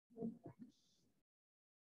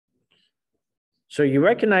So you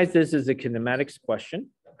recognize this is a kinematics question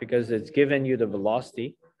because it's given you the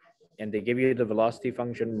velocity and they give you the velocity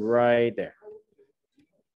function right there.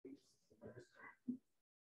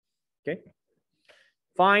 Okay.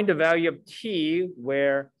 Find the value of t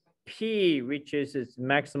where p reaches its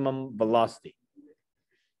maximum velocity.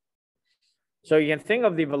 So you can think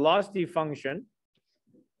of the velocity function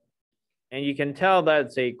and you can tell that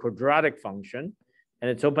it's a quadratic function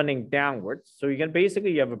and it's opening downwards. So you can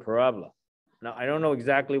basically, you have a parabola. Now, I don't know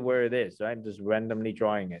exactly where it is. So I'm just randomly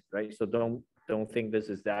drawing it, right? So don't think this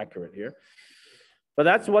is accurate here. But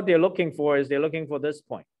that's what they're looking for, is they're looking for this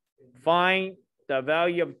point. Find the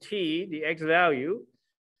value of t, the x value,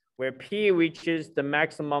 where p reaches the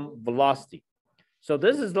maximum velocity. So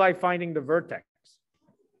this is like finding the vertex.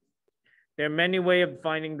 There are many ways of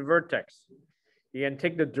finding the vertex. You can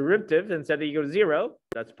take the derivative and set it equal to 0.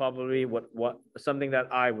 That's probably something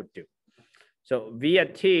that I would do. So v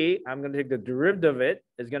at t, I'm going to take the derivative of it.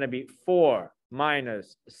 It's going to be 4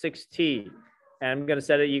 minus 6t, and I'm going to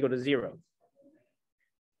set it equal to 0.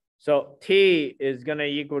 So t is going to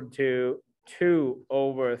equal to 2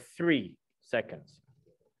 over 3 seconds.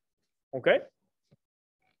 Okay?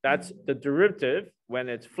 That's the derivative when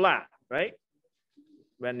it's flat, right?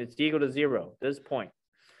 When it's equal to 0, this point.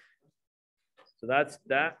 So that's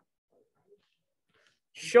that.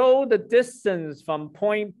 Show the distance from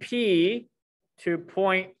point P to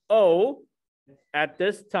point O at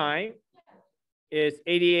this time is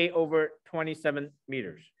 88 over 27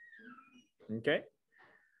 meters. Okay.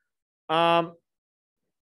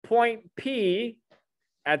 Point P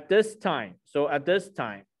at this time. So at this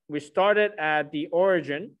time, we started at the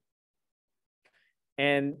origin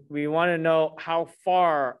and we want to know how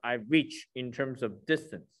far I've reached in terms of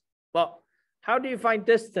distance. Well, how do you find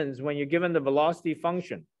distance when you're given the velocity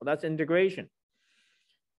function? Well, that's integration.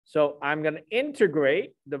 So I'm going to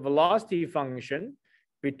integrate the velocity function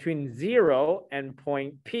between 0 and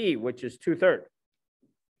point P, which is 2/3.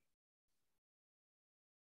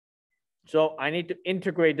 So I need to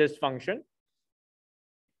integrate this function.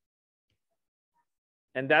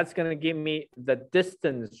 And that's going to give me the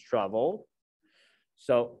distance traveled.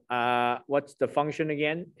 So what's the function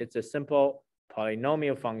again? It's a simple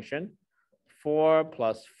polynomial function. 4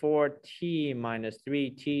 plus 4t minus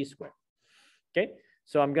 3t squared. Okay,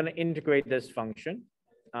 so I'm going to integrate this function.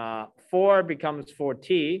 4 becomes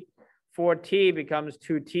 4t. 4t becomes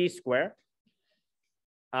 2t squared.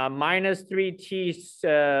 Minus 3t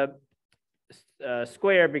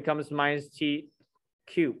squared becomes minus t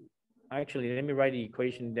cubed. Actually, let me write the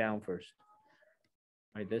equation down first.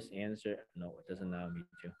 Right, this answer, no, it doesn't allow me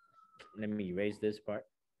to. Let me erase this part.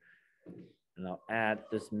 And I'll add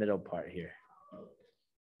this middle part here.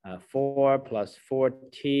 4 plus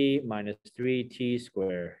 4t minus 3t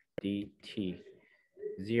squared dt.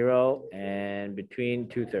 0 and between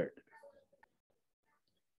 2/3.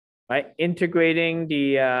 Right, integrating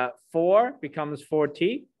the 4 becomes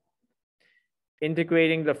 4t.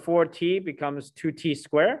 Integrating the 4t becomes 2t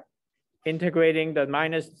squared. Integrating the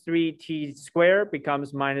minus 3t squared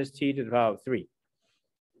becomes minus t to the power of 3.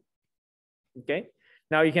 Okay,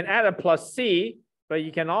 now you can add a plus c, but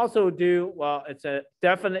you can also do, well, it's a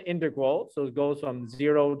definite integral, so it goes from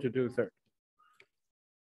 0 to 2/3.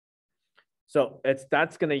 So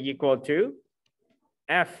that's going to equal to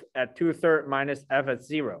f at 2/3 minus f at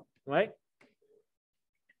 0, right?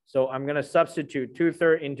 So I'm going to substitute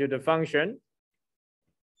 2/3 into the function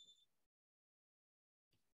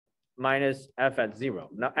minus f at 0.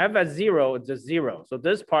 Now f at 0 is just 0. So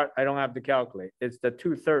this part I don't have to calculate. It's the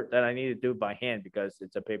 2/3 that I need to do by hand because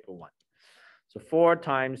it's a paper one. So 4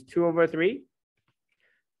 times 2 over 3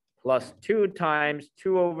 plus 2 times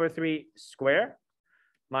 2 over 3 square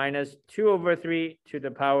minus 2 over 3 to the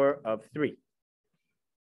power of 3.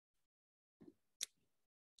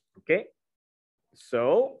 Okay,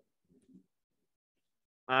 so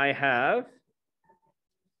I have,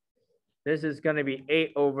 this is going to be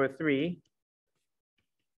 8 over 3.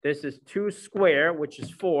 This is 2 square, which is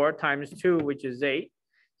 4, times 2, which is 8.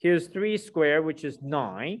 Here's 3 square, which is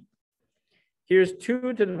 9. Here's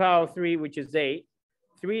 2 to the power of 3, which is 8.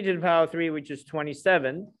 3 to the power of 3, which is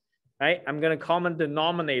 27. Right? I'm going to common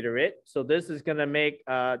denominator it. So this is going to make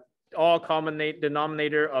all common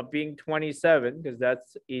denominator of being 27, because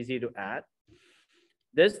that's easy to add.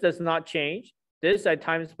 This does not change. This I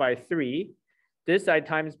times by 3. This I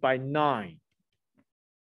times by 9.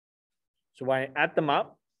 So when I add them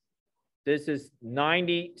up, this is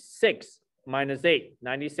 96 minus 8.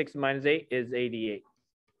 96 minus 8 is 88.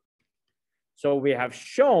 So we have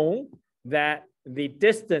shown that the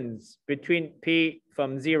distance between P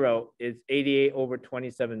from 0 is 88 over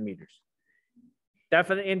 27 meters.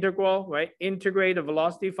 definite integral, right? Integrate the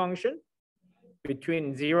velocity function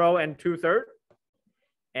between 0 and 2/3,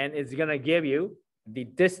 and it's gonna give you the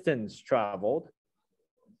distance traveled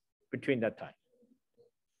between that time.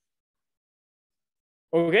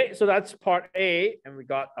 Okay, so that's part A, and we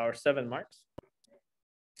got our 7 marks.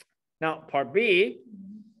 Now, part B,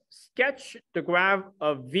 sketch the graph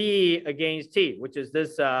of V against T, which is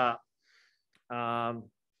this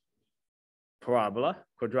parabola,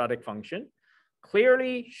 quadratic function,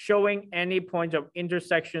 clearly showing any point of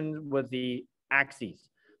intersection with the axes.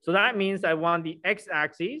 So that means I want the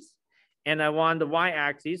x-axis and I want the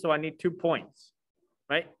y-axis, so I need 2 points,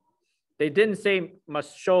 right? They didn't say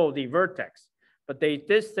must show the vertex, but they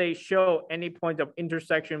did say show any point of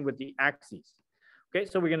intersection with the axes. Okay,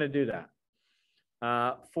 so we're gonna do that.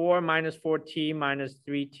 4 minus 4t minus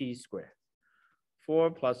 3t squared.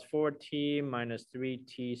 4 plus 4t minus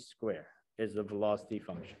 3t squared is the velocity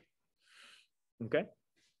function. Okay,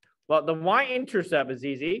 well, the y-intercept is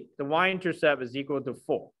easy. The y-intercept is equal to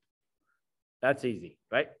 4. That's easy,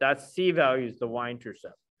 right? That's c values, the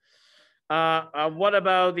y-intercept. What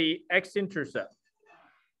about the x-intercept?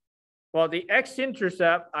 Well, the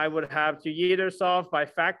x-intercept, I would have to either solve by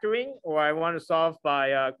factoring or I want to solve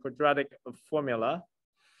by quadratic formula.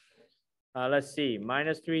 Let's see,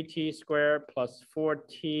 minus 3t squared plus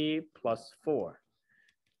 4t plus 4.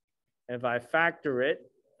 If I factor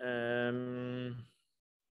it,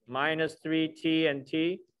 minus 3t and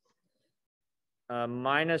t,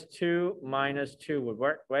 minus 2 would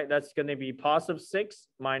work, right? That's going to be positive 6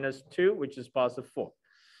 minus 2, which is positive 4.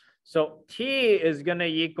 So t is going to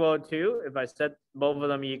equal to, if I set both of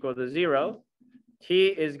them equal to 0, t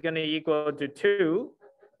is going to equal to 2.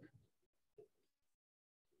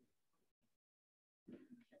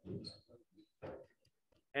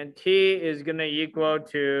 And t is going to equal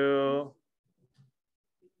to,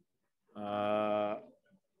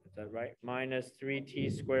 is that right? Minus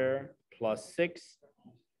 3t squared plus 6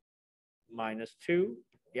 minus 2.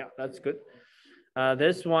 Yeah, that's good.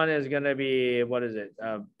 This one is going to be, what is it?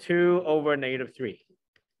 2 over negative 3.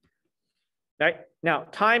 Right? Now,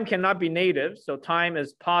 time cannot be negative, so time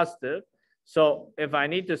is positive. So if I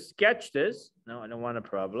need to sketch this, no, I don't want a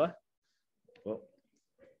parabola. Well,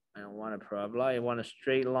 I don't want a parabola. I want a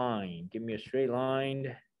straight line. Give me a straight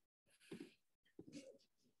line.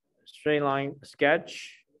 Straight line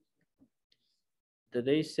sketch. Did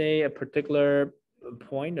they say a particular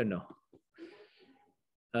point or no?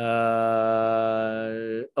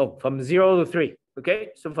 From 0 to 3.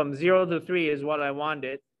 Okay, so from 0 to 3 is what I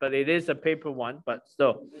wanted, but it is a paper one. But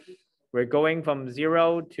still, we're going from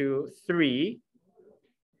 0 to 3.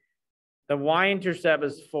 The y-intercept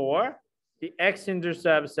is 4. The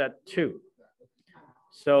x-intercept is at 2.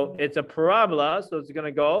 So it's a parabola, so it's going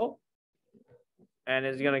to go and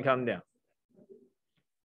it's going to come down.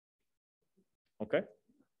 Okay.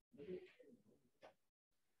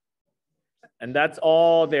 And that's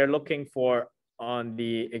all they're looking for on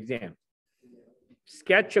the exam.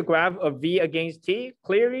 Sketch a graph of V against T,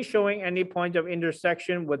 clearly showing any point of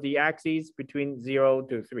intersection with the axes between 0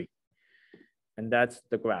 to 3. And that's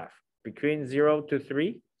the graph. Between 0 to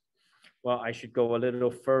 3, well, I should go a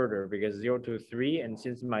little further because 0 to 3, and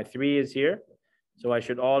since my 3 is here, so I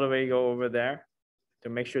should all the way go over there to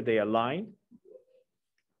make sure they align.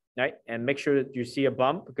 Right, and make sure that you see a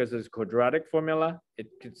bump because it's quadratic formula.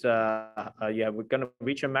 It's yeah, we're gonna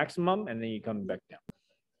reach a maximum and then you come back down.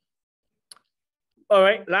 All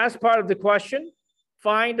right, last part of the question.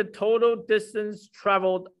 Find the total distance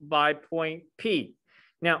traveled by point P.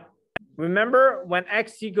 Now, remember when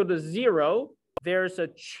x equal to 0, there's a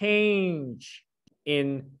change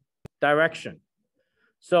in direction.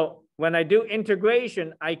 So when I do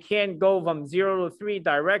integration, I can't go from 0 to 3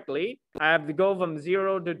 directly. I have to go from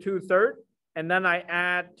 0 to 2/3, and then I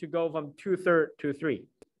add to go from 2/3 to 3.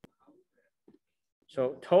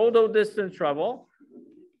 So total distance traveled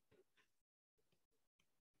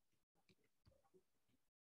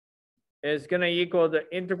is going to equal the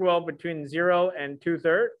integral between 0 and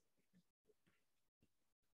 2/3.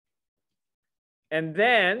 And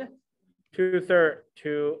then 2/3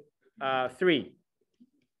 to 3.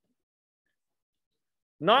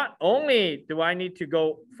 Not only do I need to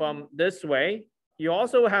go from this way, you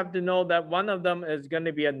also have to know that one of them is going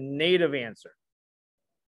to be a native answer.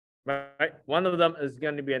 Right? One of them is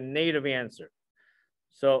going to be a native answer.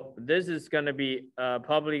 So this is going to be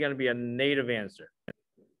probably going to be a native answer.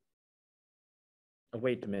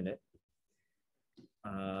 Wait a minute.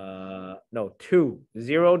 No, 2.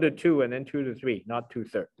 0 to 2 and then 2 to 3, not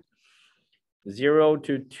 2/3. 0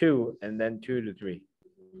 to 2 and then 2 to 3.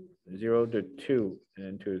 0 to 2 and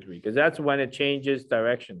then 2 to 3, because that's when it changes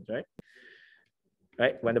directions, right?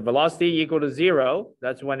 right? When the velocity equal to 0,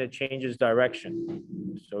 that's when it changes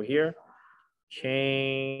direction. So here,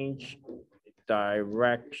 change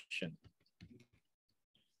direction.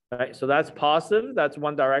 Right, so that's positive, that's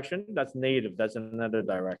one direction, that's negative, that's another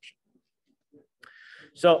direction.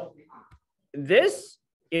 So this,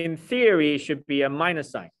 in theory, should be a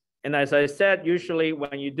minus sign. And as I said, usually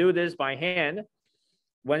when you do this by hand,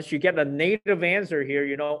 once you get a negative answer here,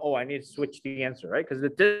 you know, oh, I need to switch the answer, right? Because the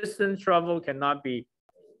distance traveled cannot be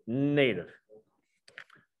negative.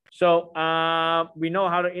 So we know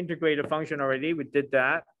how to integrate a function already. We did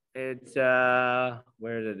that. It's,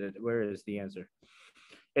 where is the answer?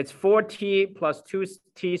 It's 4t plus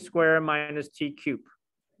 2t squared minus t cubed.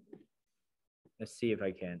 Let's see if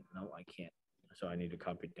I can. No, I can't. So I need to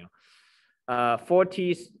copy it down.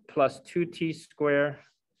 4t plus 2t squared.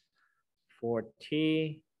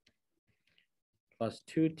 4t plus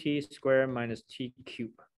 2t squared minus t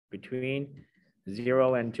cubed between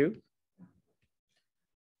 0 and 2.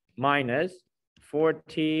 Minus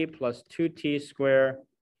 4t plus 2t squared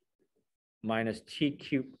minus t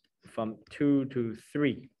cubed from 2 to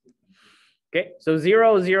 3. Okay, so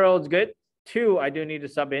 0, 0 is good. 2, I do need to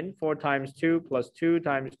sub in. 4 times 2 plus 2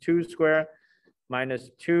 times 2 squared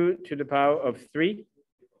minus 2 to the power of 3.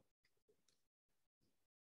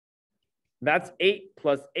 That's 8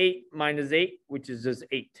 plus 8 minus 8, which is just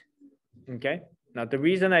 8. Okay, now the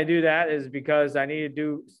reason I do that is because I need to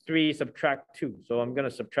do 3 subtract 2. So I'm going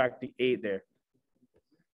to subtract the 8 there.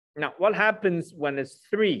 Now, what happens when it's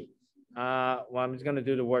 3? Well, I'm just going to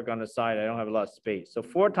do the work on the side. I don't have a lot of space. So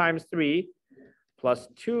 4 times 3 plus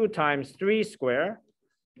 2 times 3 squared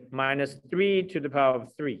minus 3 to the power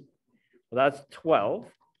of 3. Well, that's 12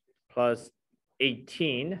 plus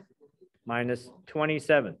 18 minus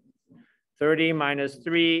 27. 30 minus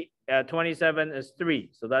 3, 27 is 3.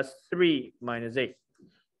 So that's 3 minus 8.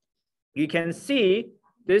 You can see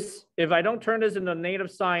this, if I don't turn this into a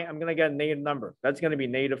negative sign, I'm going to get a negative number. That's going to be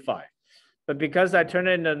negative 5. But because I turn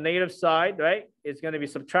it into the negative side, right, it's going to be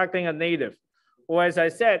subtracting a negative. Or as I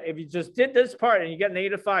said, if you just did this part and you get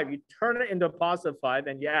negative 5, you turn it into a positive 5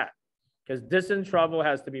 and you add. Because distance travel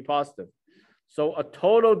has to be positive. So a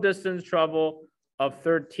total distance travel of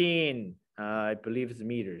 13, I believe it's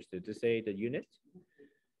meters. Did it say the unit?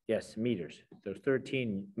 Yes, meters. So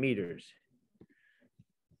 13 meters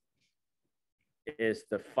is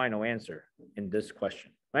the final answer in this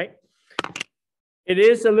question, right? It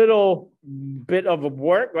is a little bit of a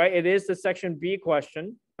work, right? It is the section B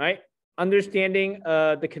question, right? Understanding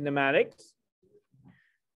the kinematics.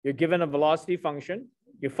 You're given a velocity function.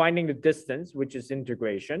 You're finding the distance, which is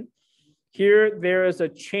integration. Here, there is a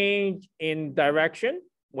change in direction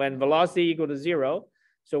when velocity equal to 0.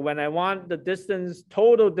 So when I want the distance,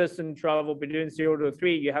 total distance travel between 0 to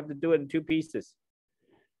 3, you have to do it in 2 pieces.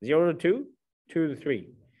 0 to 2, 2 to 3.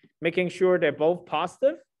 Making sure they're both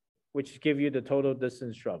positive, which give you the total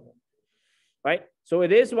distance travel, right? So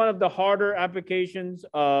it is one of the harder applications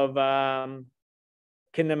of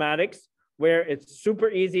kinematics where it's super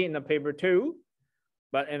easy in the paper 2,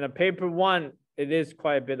 but in a paper 1, it is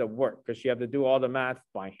quite a bit of work because you have to do all the math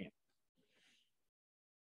by hand.